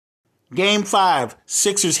Game 5,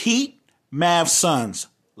 Sixers Heat, Mavs Suns.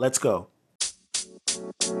 Let's go.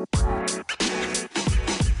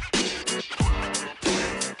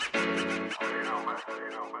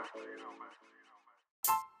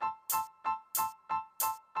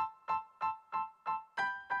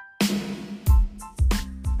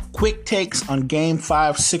 Quick takes on Game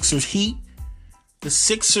 5 Sixers Heat. The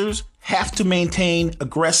Sixers have to maintain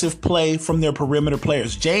aggressive play from their perimeter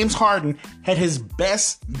players. James Harden had his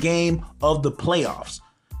best game of the playoffs.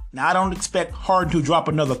 Now, I don't expect Harden to drop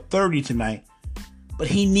another 30 tonight, but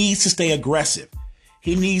he needs to stay aggressive.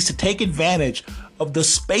 He needs to take advantage of the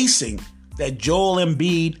spacing that Joel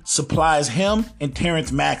Embiid supplies him and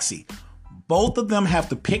Terrence Maxey. Both of them have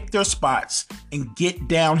to pick their spots and get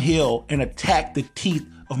downhill and attack the teeth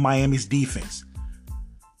of Miami's defense.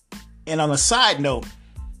 And on a side note,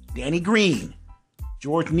 Danny Green,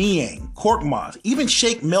 George Niang, Korkmaz, even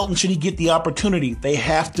Shake Milton, should he get the opportunity, they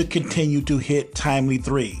have to continue to hit timely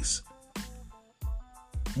threes.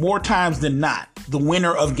 More times than not, the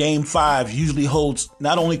winner of Game 5 usually holds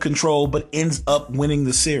not only control, but ends up winning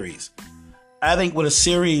the series. I think with a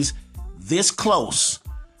series this close,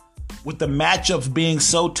 with the matchups being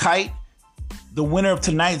so tight, the winner of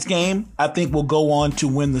tonight's game, I think, will go on to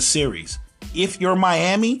win the series. If you're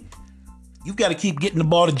Miami, you've got to keep getting the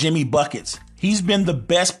ball to Jimmy Buckets. He's been the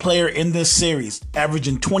best player in this series,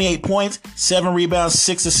 averaging 28 points, 7 rebounds,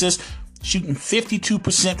 6 assists, shooting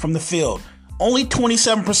 52% from the field. Only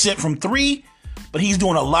 27% from 3, but he's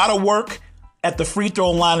doing a lot of work at the free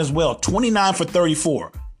throw line as well. 29 for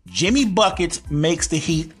 34. Jimmy Buckets makes the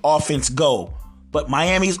Heat offense go, but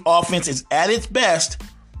Miami's offense is at its best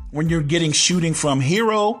when you're getting shooting from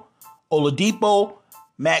Hero, Oladipo,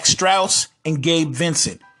 Max Strus, and Gabe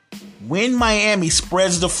Vincent. When Miami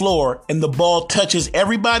spreads the floor and the ball touches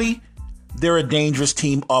everybody, they're a dangerous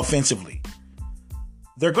team offensively.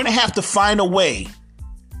 They're going to have to find a way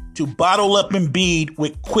to bottle up Embiid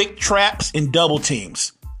with quick traps and double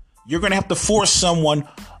teams. You're going to have to force someone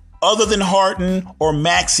other than Harden or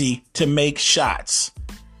Maxey to make shots.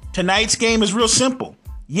 Tonight's game is real simple.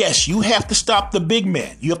 Yes, you have to stop the big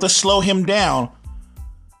man. You have to slow him down.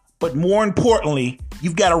 But more importantly,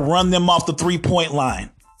 you've got to run them off the three-point line.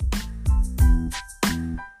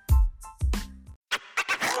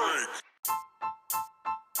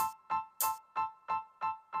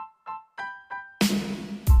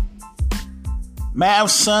 Mavs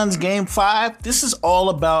Suns Game 5, this is all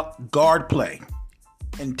about guard play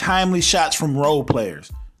and timely shots from role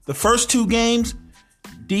players. The first two games,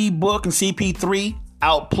 D-Book and CP3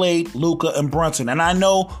 outplayed Luka and Brunson. And I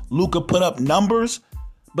know Luka put up numbers,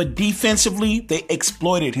 but defensively, they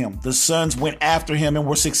exploited him. The Suns went after him and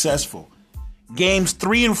were successful. Games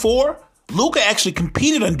 3 and 4, Luka actually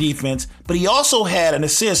competed on defense, but he also had an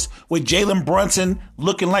assist with Jalen Brunson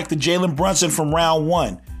looking like the Jalen Brunson from round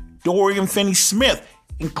 1. Dorian Finney-Smith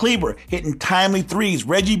and Kleber hitting timely threes.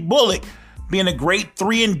 Reggie Bullock being a great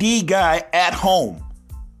 3-and-D guy at home.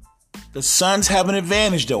 The Suns have an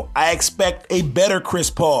advantage, though. I expect a better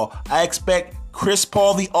Chris Paul. I expect Chris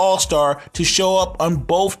Paul, the All-Star, to show up on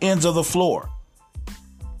both ends of the floor.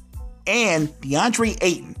 And DeAndre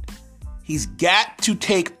Ayton, he's got to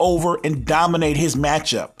take over and dominate his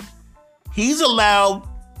matchup. He's allowed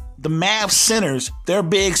the Mavs centers, their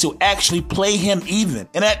bigs, to actually play him even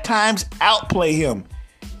and at times outplay him.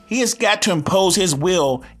 He has got to impose his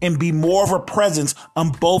will and be more of a presence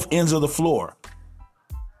on both ends of the floor.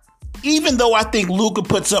 Even though I think Luka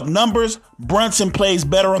puts up numbers, Brunson plays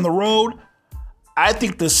better on the road, I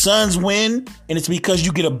think the Suns win, and it's because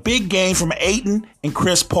you get a big game from Ayton and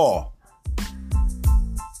Chris Paul.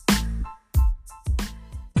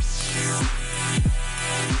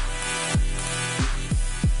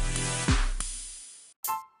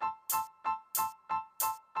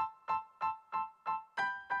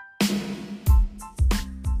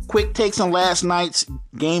 Quick takes on last night's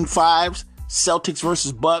Game 5s, Celtics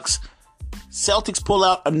versus Bucks. Celtics pull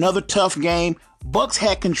out another tough game. Bucks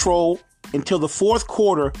had control until the fourth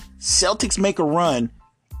quarter. Celtics make a run,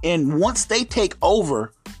 and once they take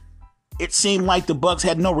over, it seemed like the Bucks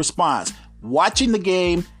had no response. Watching the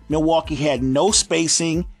game, Milwaukee had no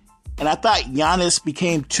spacing, and I thought Giannis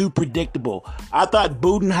became too predictable. I thought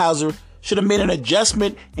Budenholzer should have made an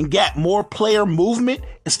adjustment and got more player movement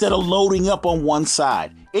instead of loading up on one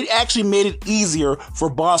side. It actually made it easier for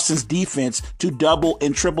Boston's defense to double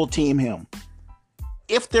and triple team him.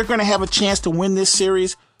 If they're going to have a chance to win this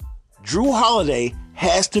series, Jrue Holiday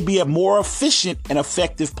has to be a more efficient and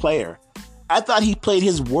effective player. I thought he played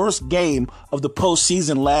his worst game of the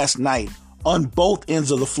postseason last night on both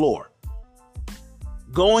ends of the floor.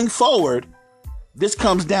 Going forward, this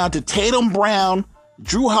comes down to Tatum Brown,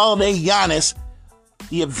 Drew Holiday, Giannis.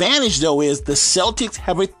 The advantage, though, is the Celtics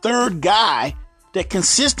have a third guy that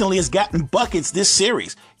consistently has gotten buckets this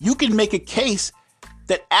series. You can make a case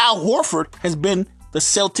that Al Horford has been the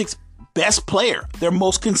Celtics' best player, their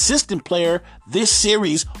most consistent player this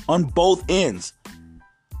series on both ends.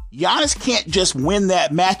 Giannis can't just win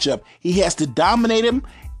that matchup. He has to dominate him,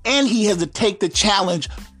 and he has to take the challenge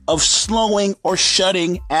of slowing or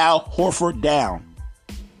shutting Al Horford down.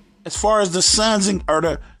 As far as the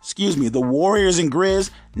the Warriors and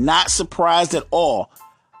Grizz, not surprised at all.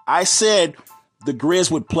 I said the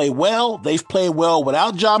Grizz would play well. They've played well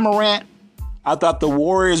without Ja Morant. I thought the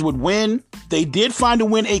Warriors would win. They did find to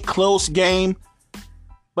win a close game.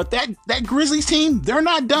 But that Grizzlies team, they're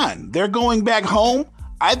not done. They're going back home.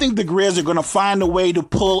 I think the Grizz are going to find a way to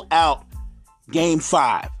pull out Game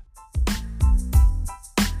 5.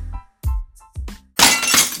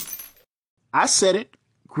 I said it.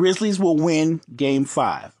 Grizzlies will win Game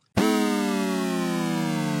 5.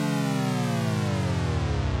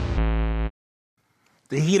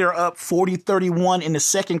 The Heat are up 40-31 in the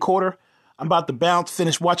second quarter. I'm about to bounce,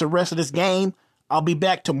 finish watching the rest of this game. I'll be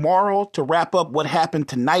back tomorrow to wrap up what happened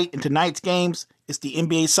tonight in tonight's games. It's the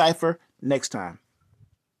NBA Cypher next time.